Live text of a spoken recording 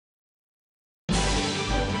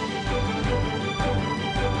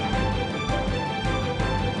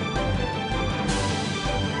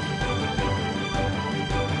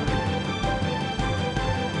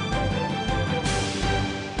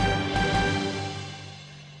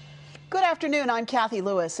Good afternoon, I'm Kathy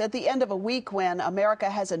Lewis. At the end of a week when America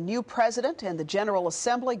has a new president and the General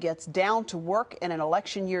Assembly gets down to work in an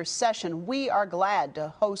election year session, we are glad to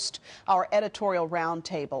host our editorial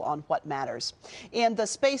roundtable on what matters. In the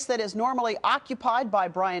space that is normally occupied by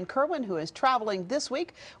Brian Kerwin, who is traveling this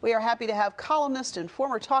week, we are happy to have columnist and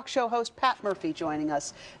former talk show host Pat Murphy joining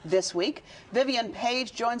us this week. Vivian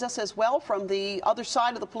Paige joins us as well from the other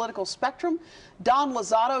side of the political spectrum. Don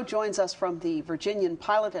Luzzatto joins us from the Virginian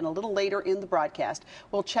Pilot, and a little later in the broadcast,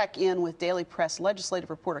 we'll check in with Daily Press legislative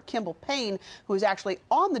reporter Kimball Payne, who is actually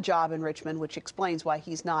on the job in Richmond, which explains why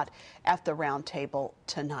he's not at the round table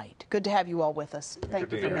tonight. Good to have you all with us.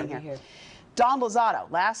 Thank you for being here. Don Luzzatto,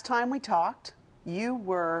 last time we talked, you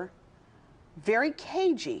were very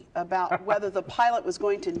cagey about whether the pilot was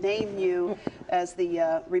going to name you as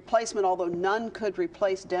the replacement, although none could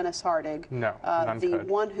replace Dennis Hardig. No, none could.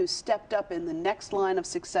 One who stepped up in the next line of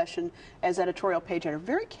succession as editorial page editor.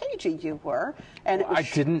 Very cagey you were. And I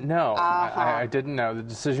didn't know. I didn't know. The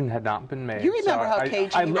decision had not been made. You remember how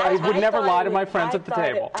cagey you were. I would never lie to my friends at the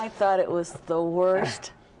table. I thought it was the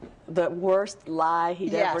worst. The worst lie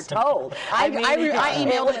he'd ever told. I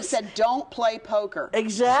emailed him and said, don't play poker.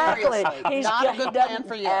 Exactly. He's not a good plan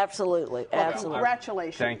for you. Absolutely. Well, absolutely.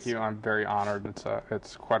 Congratulations. Thank you. I'm very honored.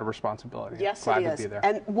 It's quite a responsibility. Yes, Glad it is. to be there.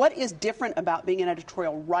 And what is different about being an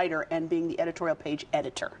editorial writer and being the editorial page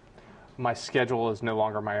editor? My schedule is no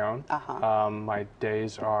longer my own. My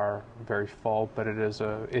days are very full, but it's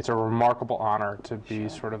a remarkable honor to be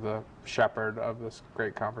sort of the shepherd of this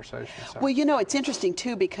great conversation. So. Well, you know, it's interesting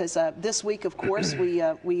too because this week, of course,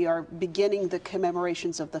 we are beginning the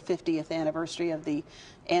commemorations of the 50th anniversary of the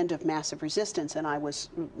end of massive resistance, and I was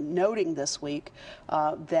noting this week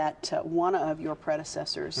that one of your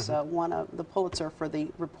predecessors won the Pulitzer for the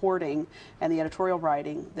reporting and the editorial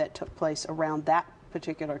writing that took place around that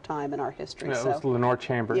particular time in our history. Yeah, it was Lenore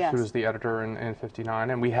Chambers, who was the editor in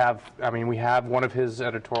 '59, and we have one of his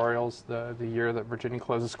editorials, the year that Virginia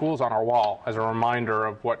closed the schools, on our wall as a reminder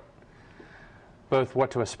of both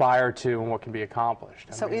what to aspire to and what can be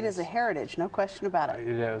accomplished. So it is a heritage, no question about it.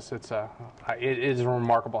 It is. It is a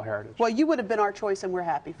remarkable heritage. Well, you would have been our choice, and we're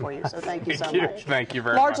happy for you. So thank you so much. Thank you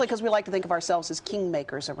very much. Largely because we like to think of ourselves as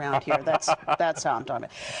kingmakers around here. That's how I'm talking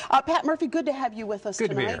about. Pat Murphy, good to have you with us tonight.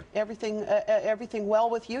 Good to be here. Everything well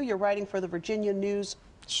with you? You're writing for the Virginia News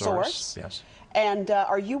Source. Yes. And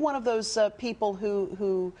are you one of those people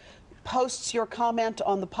who posts your comment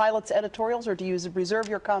on the pilot's editorials, or do you reserve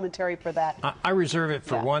your commentary for that? I reserve it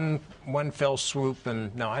for one fell swoop,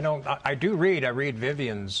 and no, I don't. I do read. I read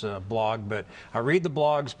Vivian's blog, but I read the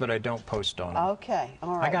blogs, but I don't post on them. Okay,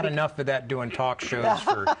 all right. I got enough of that doing talk shows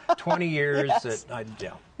for 20 years. Yes.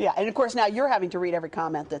 Yeah, and of course now you're having to read every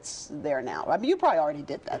comment that's there now. I mean, you probably already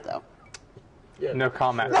did that though. Yeah, no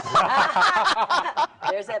comment.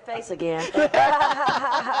 There's that face again. There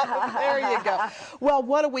you go. Well,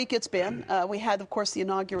 what a week it's been. We had, of course, the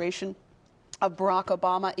inauguration of Barack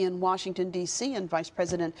Obama in Washington, D.C., and Vice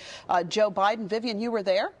President Joe Biden. Vivian, you were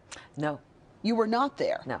there? No. You were not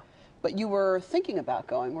there? No. But you were thinking about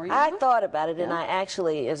going, were you? I thought about it, and I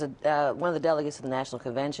actually, as one of the delegates of the National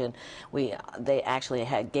Convention, they actually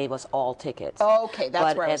gave us all tickets. Oh, okay,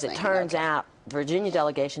 that's where I was thinking. But as it turns out, Virginia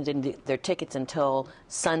delegations didn't get their tickets until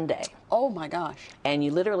Sunday. Oh my gosh! And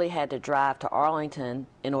you literally had to drive to Arlington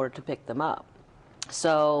in order to pick them up.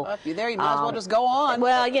 So if you're there, you might as well just go on.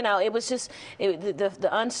 Well, you know, it was just the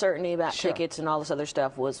uncertainty about tickets and all this other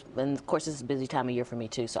stuff was, and of course, this is a busy time of year for me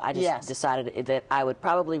too. So I just decided that I would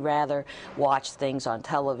probably rather watch things on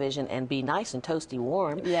television and be nice and toasty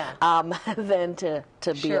warm, than to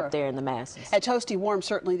be up there in the masses. At toasty warm,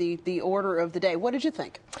 certainly the order of the day. What did you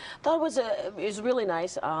think? I thought it was really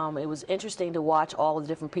nice. It was interesting to watch all the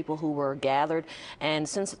different people who were gathered, and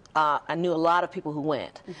since I knew a lot of people who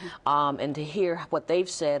went, and to hear what they've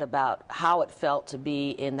said about how it felt to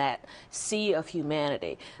be in that sea of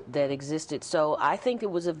humanity that existed. So I think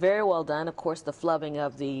it was very well done. Of course, the flubbing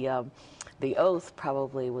of the oath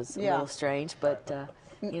probably was a little strange, but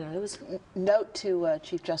you know, it was. Note to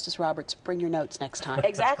Chief Justice Roberts: bring your notes next time.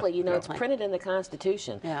 Exactly. You know, it's printed in the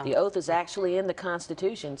Constitution. The oath is actually in the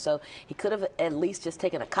Constitution, so he could have at least just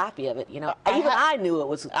taken a copy of it. You know, I knew it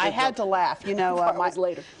was. I had to laugh. You know,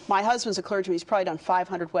 my husband's a clergyman. He's probably done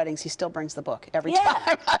 500 weddings. He still brings the book every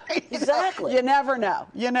time. Exactly. You never know.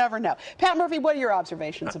 You never know. Pat Murphy, what are your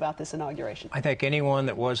observations about this inauguration? I think anyone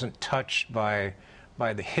that wasn't touched by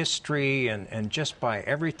the history and just by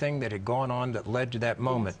everything that had gone on that led to that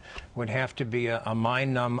moment would have to be a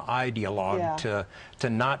mind-numb ideologue to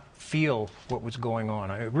not feel what was going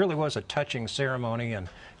on. It really was a touching ceremony, and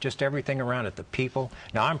just everything around it, the people.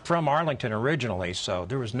 Now, I'm from Arlington originally, so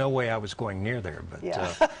there was no way I was going near there. But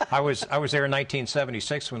I was there in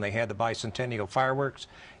 1976 when they had the bicentennial fireworks.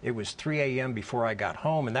 It was 3 a.m. before I got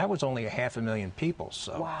home, and that was only 500,000 people.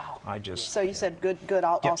 So I just... So you said, good,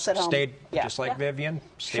 I'll sit home. Stayed just like Vivian,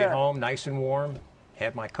 stayed home, nice and warm,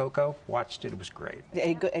 had my cocoa, watched it. It was great.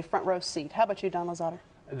 A front row seat. How about you, Don Luzzatto?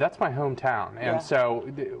 That's my hometown, and so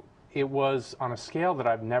it was on a scale that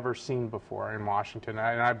I've never seen before in Washington.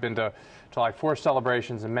 And I've been to like 4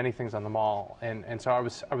 celebrations and many things on the mall, and so I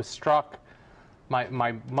was struck.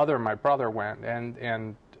 My mother and my brother went,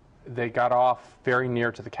 and they got off very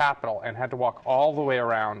near to the Capitol and had to walk all the way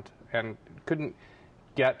around and couldn't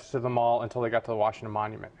get to the mall until they got to the Washington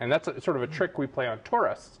Monument. And that's sort of a trick we play on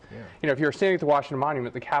tourists. You know, if you're standing at the Washington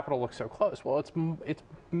Monument, the Capitol looks so close. Well,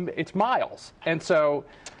 it's miles. And so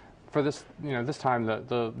for this, this time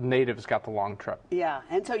the natives got the long trip. Yeah.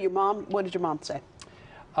 And so your mom, what did your mom say?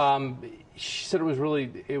 She said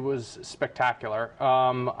it was spectacular.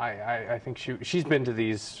 I think she's been to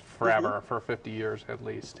these forever, for 50 years at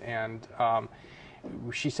least. And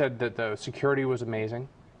she said that the security was amazing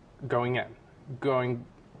going in. Going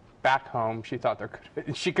back home, she thought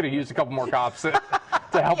she could have used a couple more cops to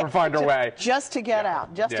help her find her way. Just to get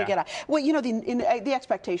out, to get out. Well, the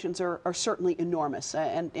expectations are certainly enormous.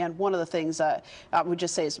 And one of the things I would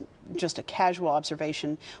just say is just a casual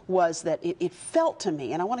observation was that it felt to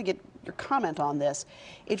me, and I want to get your comment on this,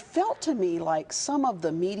 it felt to me like some of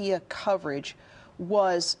the media coverage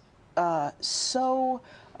was so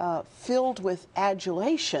filled with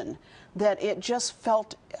adulation that it just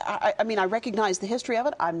felt, I mean, I recognize the history of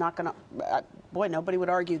it. I'm not going to, boy, nobody would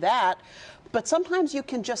argue that. But sometimes you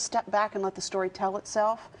can just step back and let the story tell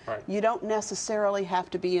itself. Right. You don't necessarily have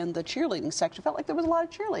to be in the cheerleading section. It felt like there was a lot of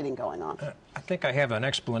cheerleading going on. I think I have an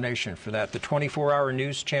explanation for that. The 24-hour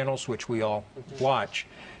news channels, which we all watch,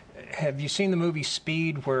 have you seen the movie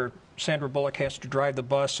Speed, where Sandra Bullock has to drive the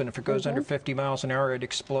bus, and if it goes under 50 miles an hour, it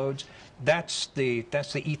explodes? That's the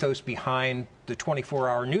ethos behind the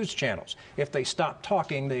 24-hour news channels. If they stop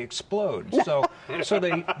talking, they explode. So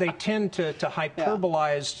they tend to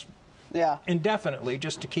hyperbolize indefinitely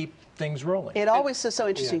just to keep things rolling. It always is so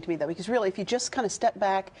interesting to me, though, because really, if you just kind of step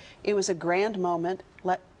back, it was a grand moment.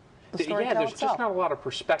 Let the story tell there's itself. Just not a lot of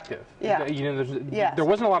perspective. There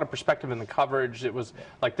wasn't a lot of perspective in the coverage. It was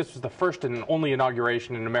like this was the first and only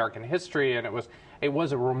inauguration in American history, and it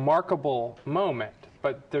was a remarkable moment.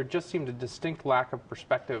 But there just seemed a distinct lack of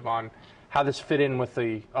perspective on how this fit in with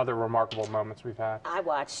the other remarkable moments we've had. I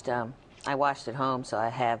watched at home, so I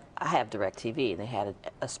have DirecTV. They had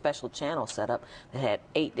a special channel set up that had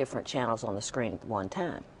 8 different channels on the screen at one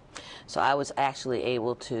time. So I was actually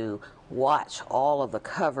able to watch all of the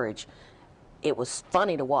coverage. It was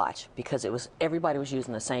funny to watch because everybody was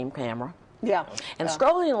using the same camera. And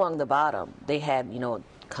scrolling along the bottom, they had,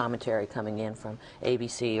 commentary coming in from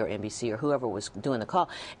ABC or NBC or whoever was doing the call,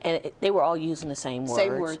 and they were all using the same words.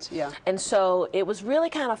 Same words, And so it was really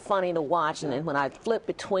kind of funny to watch, and then when I flipped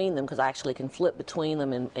between them, because I actually can flip between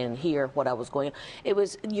them and hear what I was going,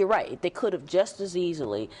 you're right, they could have just as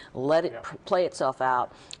easily let it play itself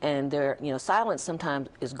out, and silence sometimes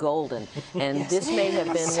is golden, and this may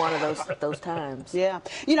have been one of those times. The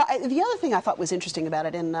other thing I thought was interesting about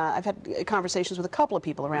it, and I've had conversations with a couple of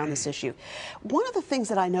people around this issue, one of the things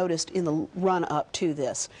that I noticed in the run-up to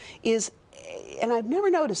this is, and I've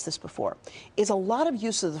never noticed this before, is a lot of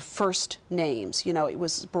use of the first names. It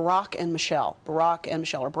was Barack and Michelle, or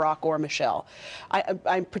Barack or Michelle.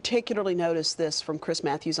 I particularly noticed this from Chris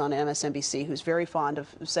Matthews on MSNBC, who's very fond of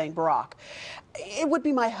saying Barack. It would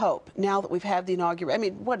be my hope, now that we've had the inauguration, I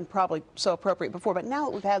mean, it wasn't probably so appropriate before, but now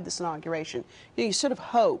that we've had this inauguration, you sort of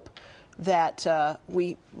hope that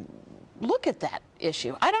we look at that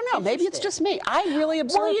issue. I don't know. Maybe it's just me. I really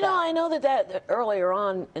observed that. I know that earlier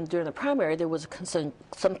on during the primary there was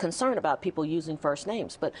some concern about people using first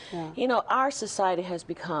names, but our society has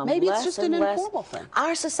become maybe less it's just and an less. informal thing.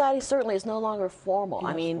 Our society certainly is no longer formal.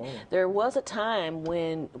 I mean, there was a time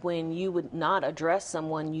when you would not address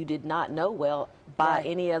someone you did not know well by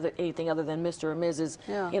anything other than Mr. or Mrs.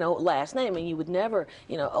 Last name, and you would never,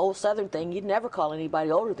 old Southern thing, you'd never call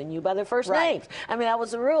anybody older than you by their first names. I mean, that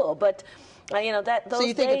was the rule, but. So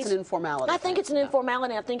you think it's an informality? I think it's an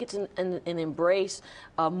informality. I think it's an embrace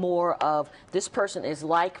more of this person is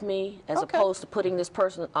like me as opposed to putting this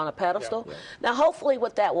person on a pedestal. Now, hopefully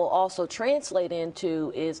what that will also translate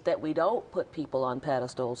into is that we don't put people on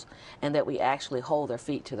pedestals and that we actually hold their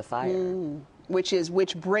feet to the fire.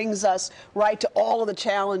 which brings us right to all of the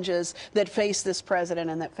challenges that face this president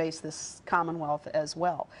and that face this Commonwealth as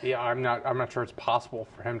well. Yeah, I'm not sure it's possible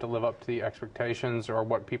for him to live up to the expectations or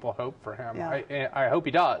what people hope for him. Yeah. I hope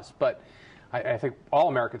he does, but I think all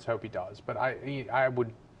Americans hope he does. But I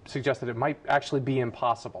would suggest that it might actually be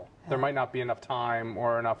impossible. Yeah. There might not be enough time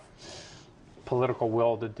or enough political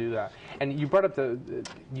will to do that. And you brought up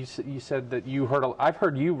you said that you heard I've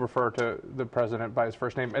heard you refer to the president by his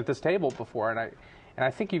first name at this table before, and I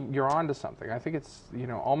think you're on to something. I think it's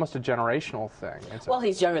almost a generational thing. Well,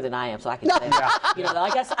 he's younger than I am, so I can say that. I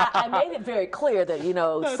guess I made it very clear that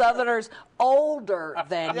Southerners older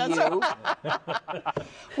than you.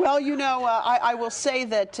 Well, I will say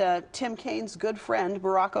that Tim Kaine's good friend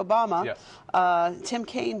Barack Obama, yes. Tim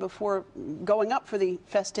Kaine, before going up for the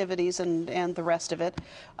festivities and the rest of it,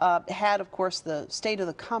 had, of course, the State of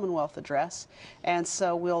the Commonwealth address, and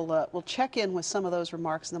so we'll check in with some of those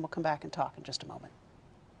remarks, and then we'll come back and talk in just a moment.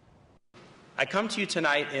 I come to you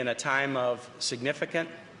tonight in a time of significant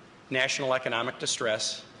national economic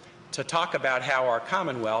distress to talk about how our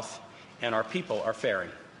Commonwealth and our people are faring.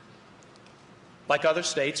 Like other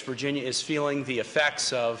states, Virginia is feeling the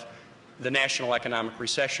effects of the national economic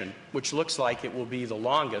recession, which looks like it will be the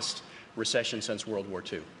longest recession since World War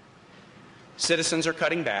II. Citizens are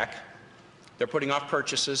cutting back, they're putting off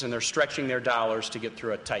purchases, and they're stretching their dollars to get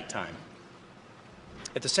through a tight time.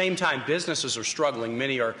 At the same time, businesses are struggling.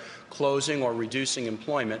 Many are closing or reducing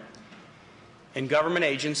employment. And government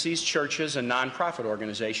agencies, churches, and nonprofit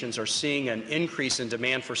organizations are seeing an increase in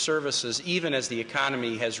demand for services, even as the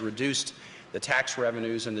economy has reduced the tax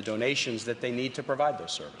revenues and the donations that they need to provide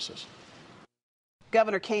those services.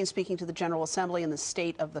 Governor Kaine speaking to the General Assembly in the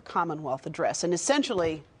State of the Commonwealth address. And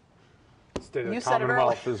essentially, State of the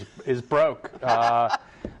Commonwealth is broke.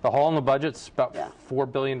 The hole in the budget's about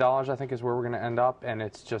 $4 billion, I think, is where we're going to end up, and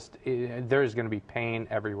it's just there's going to be pain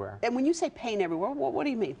everywhere. And when you say pain everywhere, what do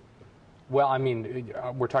you mean? Well, I mean,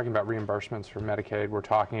 we're talking about reimbursements for Medicaid. We're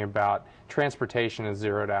talking about transportation is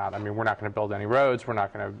zeroed out. I mean, we're not going to build any roads. We're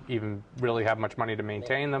not going to even really have much money to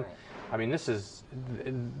maintain them. I mean, there's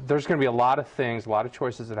going to be a lot of things, a lot of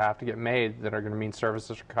choices that have to get made that are going to mean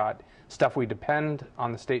services are cut. Stuff we depend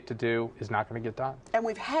on the state to do is not going to get done. And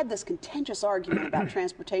we've had this contentious argument about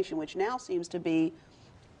transportation, which now seems to be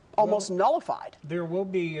almost nullified. There will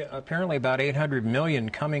be apparently about $800 million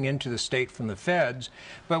coming into the state from the feds.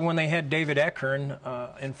 But when they had David Eckern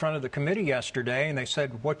in front of the committee yesterday and they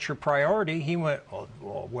said, "What's your priority?" He went,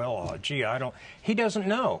 gee, he doesn't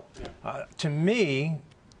know. To me,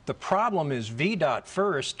 the problem is VDOT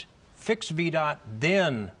first, fix VDOT,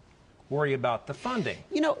 then worry about the funding.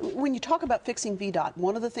 When you talk about fixing VDOT,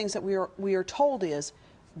 one of the things that we are told is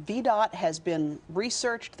VDOT has been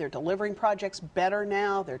researched. They're delivering projects better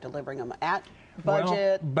now. They're delivering them at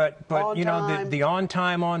budget. Well, but the on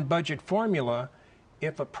time, on budget formula,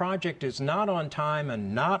 if a project is not on time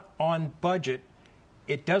and not on budget,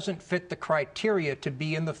 it doesn't fit the criteria to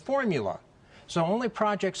be in the formula. So only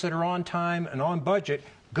projects that are on time and on budget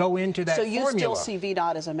go into that formula. So you still see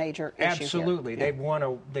VDOT as a major issue? Absolutely. Yeah.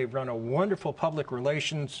 They've run a wonderful public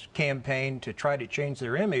relations campaign to try to change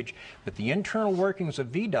their image, but the internal workings of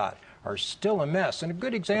VDOT are still a mess. And a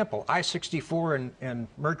good example, I-64 and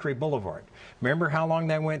Mercury Boulevard. Remember how long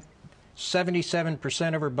that went?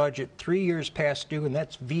 77% of our budget, 3 years past due, and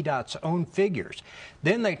that's VDOT's own figures.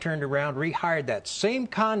 Then they turned around, rehired that same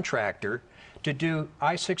contractor to do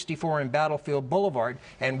I-64 and Battlefield Boulevard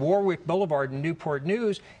and Warwick Boulevard and Newport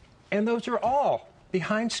News, and those are all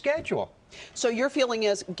behind schedule. So your feeling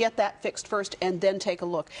is get that fixed first and then take a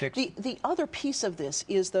look. The other piece of this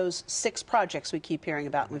is those 6 projects we keep hearing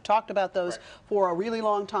about. We've talked about those for a really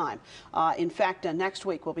long time. In fact, next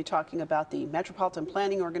week we'll be talking about the Metropolitan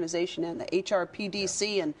Planning Organization and the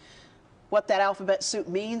HRPDC and what that alphabet soup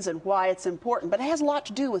means and why it's important. But it has a lot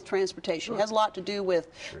to do with transportation. It has a lot to do with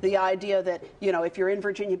the idea that, if you're in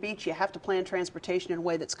Virginia Beach, you have to plan transportation in a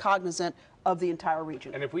way that's cognizant of the entire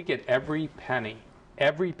region. And if we get every penny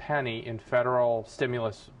in federal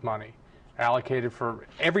stimulus money allocated for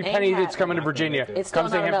every penny that's coming to Virginia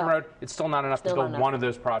comes to Hampton Road, it's still not enough to build one of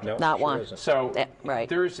those projects. Not one. So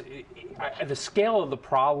the scale of the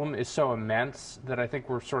problem is so immense that I think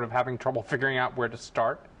we're sort of having trouble figuring out where to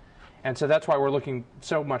start. And so that's why we're looking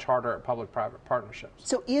so much harder at public-private partnerships.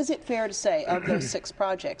 So is it fair to say, of those 6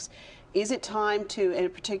 projects, is it time to,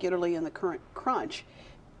 and particularly in the current crunch,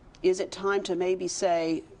 is it time to maybe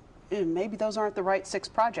say, maybe those aren't the right 6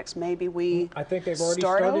 projects. Maybe I think they've already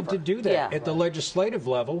started to do that at the legislative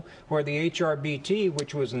level, where the HRBT,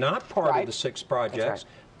 which was not part of the 6 projects,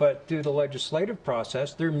 but through the legislative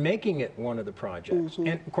process, they're making it one of the projects. And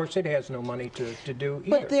of course, it has no money to do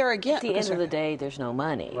either. But there again, at the end of the day, there's no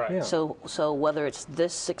money. Right. Yeah. So whether it's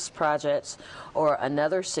this 6 projects or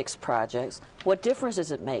another 6 projects, what difference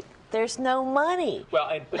does it make? There's no money. Well,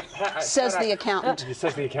 Pat, says the accountant.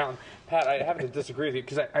 Says the accountant. Pat, I have to disagree with you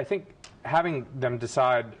because I think having them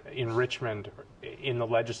decide in Richmond, in the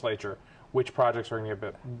legislature, which projects are going to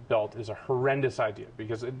get built is a horrendous idea,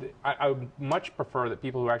 because I would much prefer that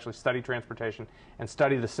people who actually study transportation and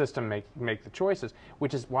study the system make the choices,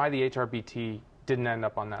 which is why the HRBT didn't end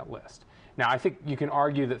up on that list. Now, I think you can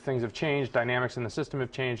argue that things have changed, dynamics in the system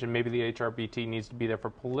have changed, and maybe the HRBT needs to be there for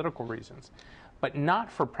political reasons, but not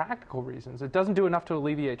for practical reasons. It doesn't do enough to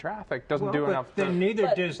alleviate traffic. Doesn't do enough. Then neither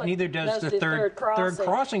does the third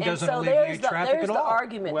crossing doesn't alleviate traffic at all. There's the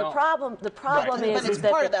argument. Well, the problem But it's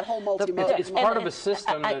part of that whole multimodal. It's part of a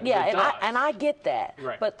system that does. And I get that.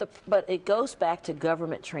 Right. But it goes back to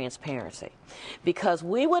government transparency, because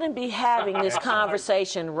we wouldn't be having this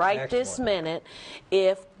conversation right this minute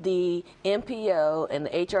if the MPO and the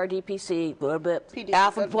HRDPC,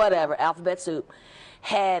 alphabet soup,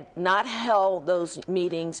 had not held those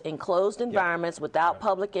meetings in closed environments without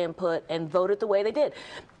public input and voted the way they did.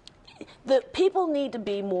 The people need to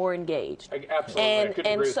be more engaged. Absolutely.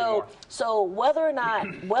 And so whether or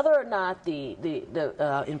not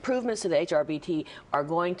the improvements to the HRBT are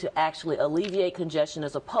going to actually alleviate congestion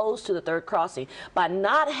as opposed to the third crossing, by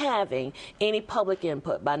not having any public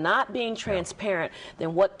input, by not being transparent,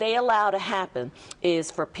 then what they allow to happen is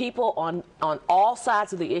for people on all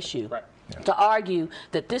sides of the issue to argue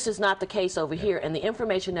that this is not the case over here, and the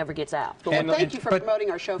information never gets out. Well, thank you for promoting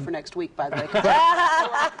our show for next week, by the way.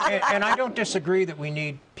 And I don't disagree that we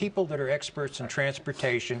need people that are experts in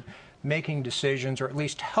transportation making decisions, or at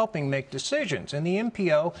least helping make decisions. And the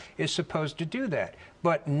MPO is supposed to do that,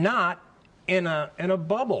 but not in a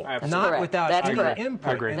bubble, not without other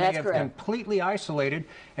input. And they have completely isolated.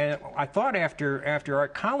 And I thought after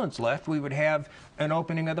Art Collins left, we would have an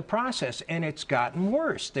opening of the process, and it's gotten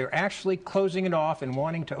worse. They're actually closing it off and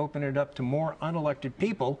wanting to open it up to more unelected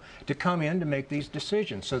people to come in to make these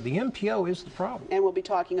decisions. So the MPO is the problem. And we'll be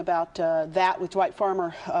talking about that with Dwight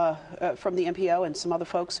Farmer from the MPO and some other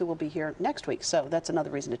folks who will be here next week. So that's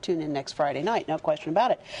another reason to tune in next Friday night, no question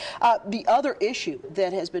about it. The other issue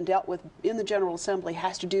that has been dealt with in the General Assembly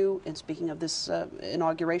has to do, and speaking of this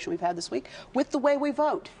inauguration we've had this week, with the way we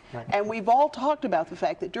vote. Right. And we've all talked about the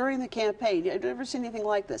fact that during the campaign, you've never seen anything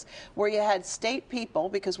like this, where you had state people,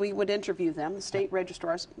 because we would interview them, the state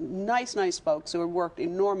registrars, nice folks who had worked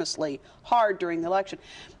enormously hard during the election,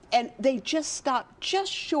 and they just stopped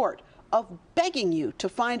just short of begging you to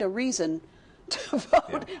find a reason to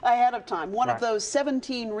vote ahead of time. One of those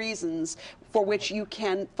 17 reasons for which you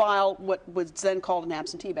can file what was then called an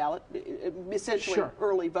absentee ballot, essentially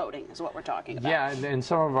early voting is what we're talking about. Yeah, and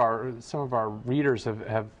some of our readers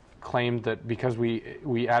have claimed that because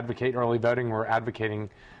we advocate early voting, we're advocating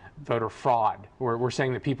voter fraud. We're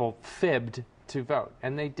saying that people fibbed to vote,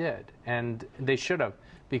 and they did, and they should have,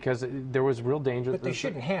 because there was real danger. But they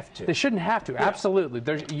shouldn't have to. They shouldn't have to. Yeah. Absolutely.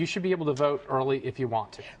 You should be able to vote early if you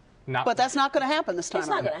want to. But that's not going to happen this time. It's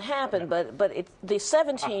not going to happen, but it's the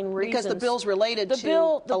 17 reasons. Because the bill's related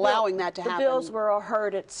to allowing that to happen. The bills were all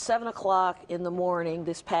heard at 7 o'clock in the morning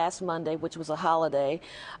this past Monday, which was a holiday.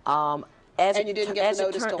 And you didn't get the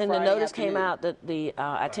notice till Friday And the notice afternoon. came out that the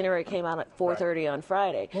itinerary came out at 4:30 on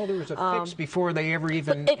Friday. Well, there was a fix before they ever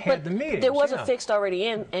even had the meeting. There was a fix already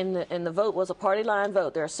in, and the vote was a party line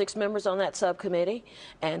vote. There are 6 members on that subcommittee,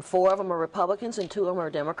 and 4 of them are Republicans and 2 of them are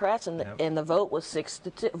Democrats, and the vote was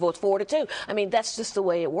 4-2. I mean, that's just the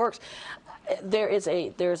way it works. There's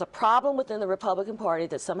a problem within the Republican Party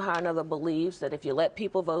that somehow or another believes that if you let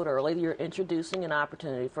people vote early, you're introducing an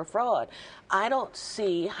opportunity for fraud. I don't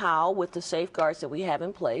see how, with the safeguards that we have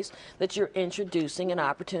in place, that you're introducing an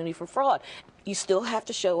opportunity for fraud. You still have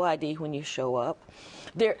to show ID when you show up.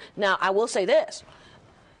 Now, I will say this.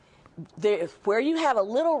 Where you have a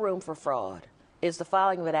little room for fraud is the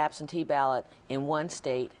filing of an absentee ballot in one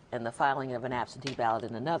state and the filing of an absentee ballot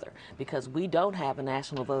in another, because we don't have a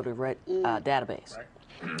national voter database. Right.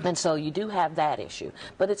 And so you do have that issue,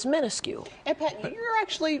 but it's minuscule. And Pat, you're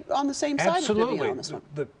actually on the same side of Vivian on this one.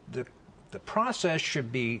 The process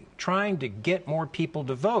should be trying to get more people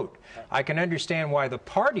to vote. I can understand why the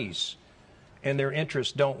parties and their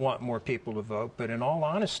interests don't want more people to vote. But in all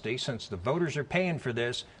honesty, since the voters are paying for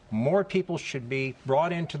this, more people should be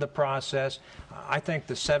brought into the process. I think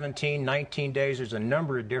the 17, 19 days, there's a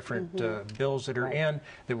number of different bills that are in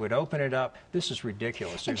that would open it up. This is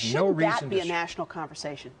ridiculous. There's no reason that be a national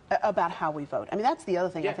conversation about how we vote? I mean, that's the other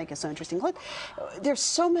thing I think is so interesting. Look, there's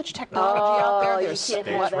so much technology out there. There's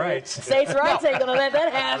states' rights. States' rights ain't going to let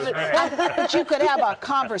that happen. But you could have a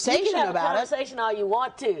conversation you can have about a conversation all you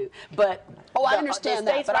want to, but I understand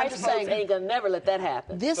that. But I'm just saying, ain't going to never let that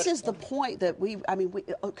happen. This is the point that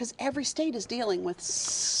because every state is dealing with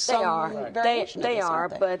some variation. They are,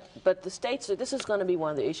 but the states are. This is going to be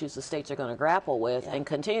one of the issues the states are going to grapple with and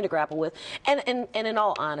continue to grapple with. And in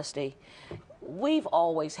all honesty, we've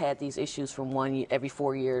always had these issues from every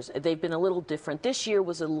 4 years. They've been a little different. This year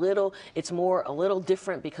was a little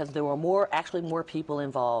different because there were actually more people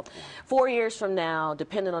involved. 4 years from now,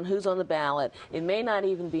 depending on who's on the ballot, it may not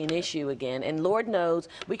even be an issue again. And Lord knows,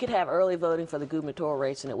 we could have early voting for the gubernatorial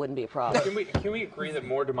race and it wouldn't be a problem. Can we agree that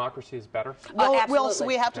more democracy is better? Well,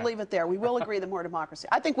 we have to leave it there. We will agree that more democracy.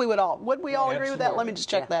 I think we would all. Would we all agree with that? Let me just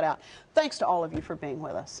check that out. Thanks to all of you for being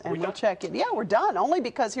with us. And we'll check in. Yeah, we're done. Only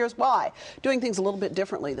because here's why. Doing things a little bit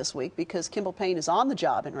differently this week because Kimball Payne is on the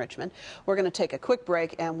job in Richmond. We're going to take a quick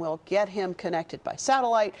break and we'll get him connected by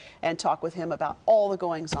satellite and talk with him about all the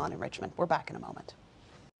goings on in Richmond. We're back in a moment.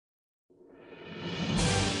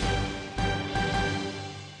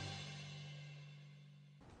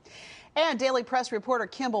 And Daily Press reporter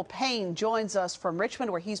Kimball Payne joins us from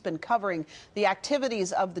Richmond, where he's been covering the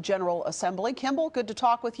activities of the General Assembly. Kimball, good to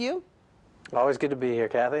talk with you. Always good to be here,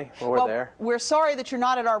 Kathy. We're there. We're sorry that you're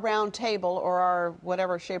not at our round table or our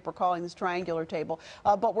whatever shape we're calling this triangular table,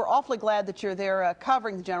 but we're awfully glad that you're there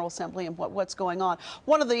covering the General Assembly and what's going on.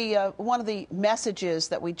 One of the messages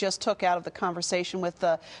that we just took out of the conversation with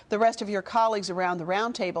the rest of your colleagues around the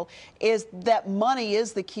round table is that money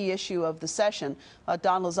is the key issue of the session.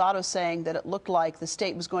 Don Luzzatto saying that it looked like the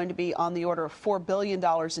state was going to be on the order of $4 billion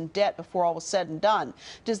in debt before all was said and done.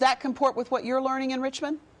 Does that comport with what you're learning in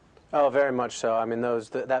Richmond? Oh, very much so. I mean,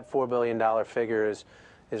 that $4 billion figure is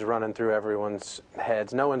running through everyone's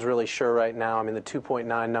heads. No one's really sure right now. I mean, the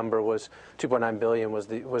 2.9 billion was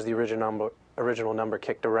the original number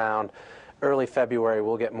kicked around. Early February,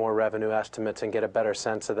 we'll get more revenue estimates and get a better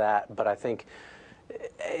sense of that. But I think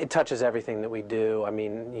it touches everything that we do. I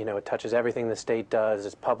mean, it touches everything the state does.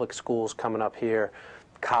 It's public schools coming up here,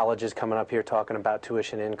 colleges coming up here talking about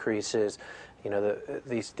tuition increases.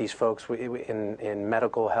 These folks in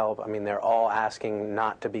medical help, I mean, they're all asking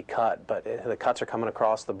not to be cut, but the cuts are coming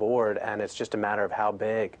across the board, and it's just a matter of how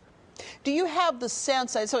big. Do you have the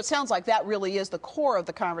sense, so it sounds like that really is the core of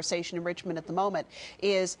the conversation in Richmond at the moment,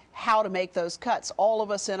 is how to make those cuts. All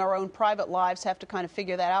of us in our own private lives have to kind of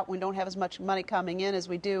figure that out. We don't have as much money coming in as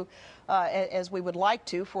we do, as we would like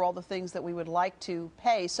to for all the things that we would like to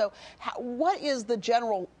pay. So what is the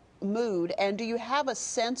general mood, and do you have a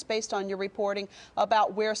sense, based on your reporting,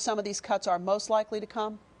 about where some of these cuts are most likely to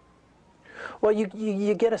come? Well,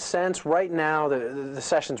 you get a sense right now. The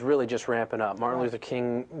session's really just ramping up. Martin Luther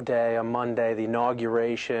King Day on Monday, the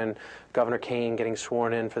inauguration, Governor Kane getting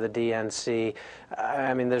sworn in for the DNC.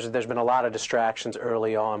 I mean, there's been a lot of distractions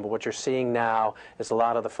early on, but what you're seeing now is a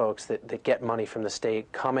lot of the folks that get money from the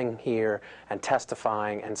state coming here and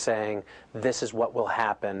testifying and saying, this is what will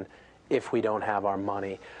happen if we don't have our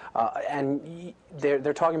money. And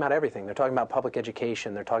they're talking about everything. They're talking about public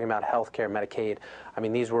education. They're talking about health care, Medicaid. I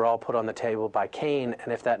mean, these were all put on the table by Kane,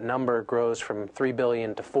 and if that number grows from $3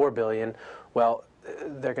 billion to $4 billion, well,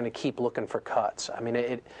 they're going to keep looking for cuts. I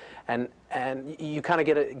mean, and you kind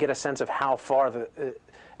of get a sense of how far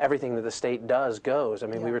everything that the state does goes. I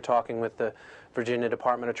mean, we were talking with the Virginia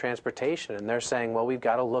Department of Transportation, and they're saying, well, we've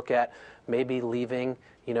got to look at maybe leaving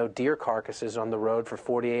deer carcasses on the road for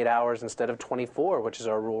 48 hours instead of 24, which is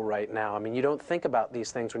our rule right now. I mean, you don't think about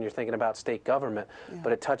these things when you're thinking about state government,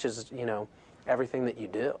 but it touches, everything that you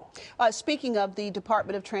do. Speaking of the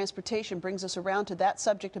Department of Transportation, brings us around to that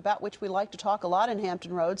subject about which we like to talk a lot in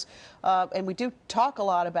Hampton Roads, and we do talk a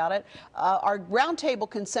lot about it. Our roundtable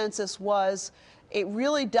consensus was it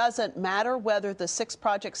really doesn't matter whether the 6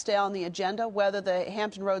 projects stay on the agenda, whether the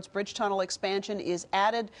Hampton Roads Bridge Tunnel expansion is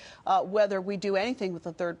added, whether we do anything with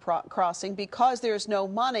the third crossing. Because there's no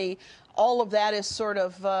money, all of that is sort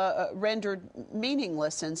of rendered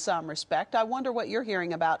meaningless in some respect. I wonder what you're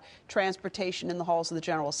hearing about transportation in the halls of the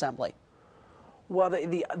General Assembly. Well,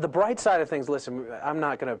 the bright side of things, listen, I'm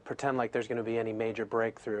not going to pretend like there's going to be any major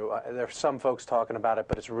breakthrough. There are some folks talking about it,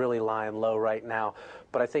 but it's really lying low right now.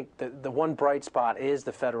 But I think the one bright spot is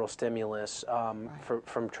the federal stimulus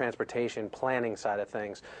from transportation planning side of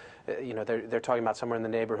things. You know, they're talking about somewhere in the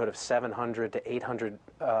neighborhood of $700 to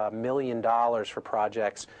 $800 million for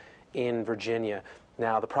projects in Virginia.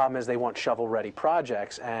 Now, the problem is they want shovel-ready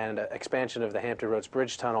projects, and expansion of the Hampton Roads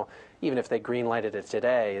Bridge Tunnel, even if they green-lighted it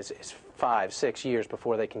today, is 5, 6 years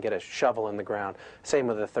before they can get a shovel in the ground. Same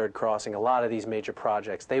with the third crossing. A lot of these major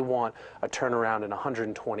projects, they want a turnaround in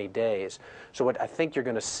 120 days. So what I think you're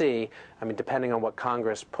going to see, I mean, depending on what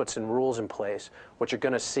Congress puts in rules in place, what you're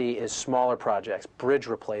going to see is smaller projects, bridge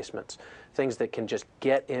replacements, things that can just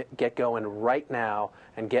get going right now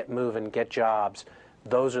and get moving, get jobs.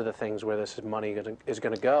 Those are the things where this money is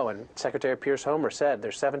going to go. And Secretary Pierce-Homer said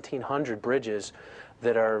there's 1,700 bridges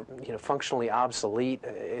that are, you know, functionally obsolete.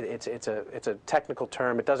 It's a technical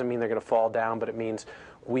term. It doesn't mean they're going to fall down, but it means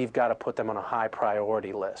we've got to put them on a high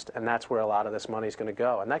priority list. And that's where a lot of this money is going to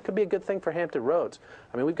go. And that could be a good thing for Hampton Roads.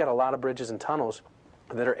 I mean, we've got a lot of bridges and tunnels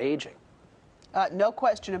that are aging. No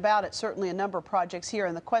question about it. Certainly a number of projects here.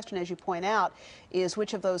 And the question, as you point out, is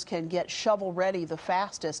which of those can get shovel-ready the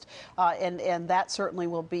fastest? And that certainly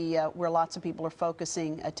will be where lots of people are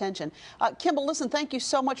focusing attention. Kimball, listen, thank you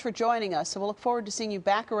so much for joining us. So we'll look forward to seeing you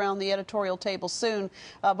back around the editorial table soon.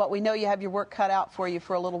 But we know you have your work cut out for you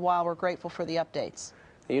for a little while. We're grateful for the updates.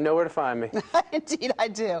 You know where to find me. Indeed, I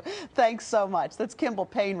do. Thanks so much. That's Kimball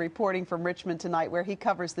Payne reporting from Richmond tonight, where he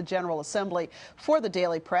covers the General Assembly for the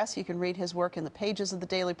Daily Press. You can read his work in the pages of the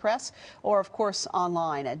Daily Press or, of course,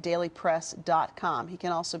 online at dailypress.com. He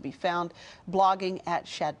can also be found blogging at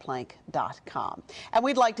shadplank.com. And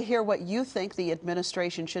we'd like to hear what you think the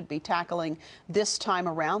administration should be tackling this time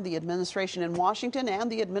around, the administration in Washington and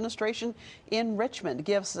the administration in Richmond.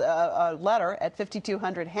 Give us a letter at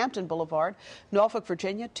 5200 Hampton Boulevard, Norfolk,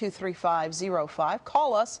 Virginia, 23505.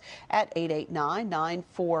 Call us at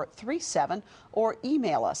 889-9437 or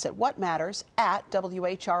email us at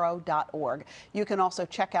whatmatters@whro.org. You can also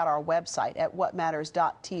check out our website at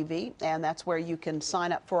whatmatters.tv, and that's where you can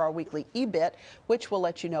sign up for our weekly e-bit, which will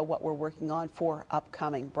let you know what we're working on for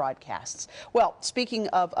upcoming broadcasts. Well, speaking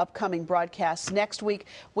of upcoming broadcasts, next week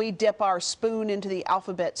we dip our spoon into the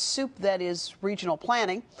alphabet soup that is regional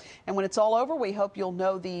planning. And when it's all over, we hope you'll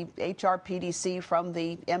know the HRPDC from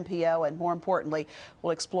the MPO, and more importantly,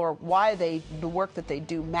 we'll explore why the work that they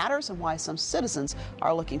do matters and why some citizens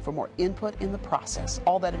are looking for more input in the process.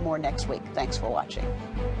 All that and more next week. Thanks for watching.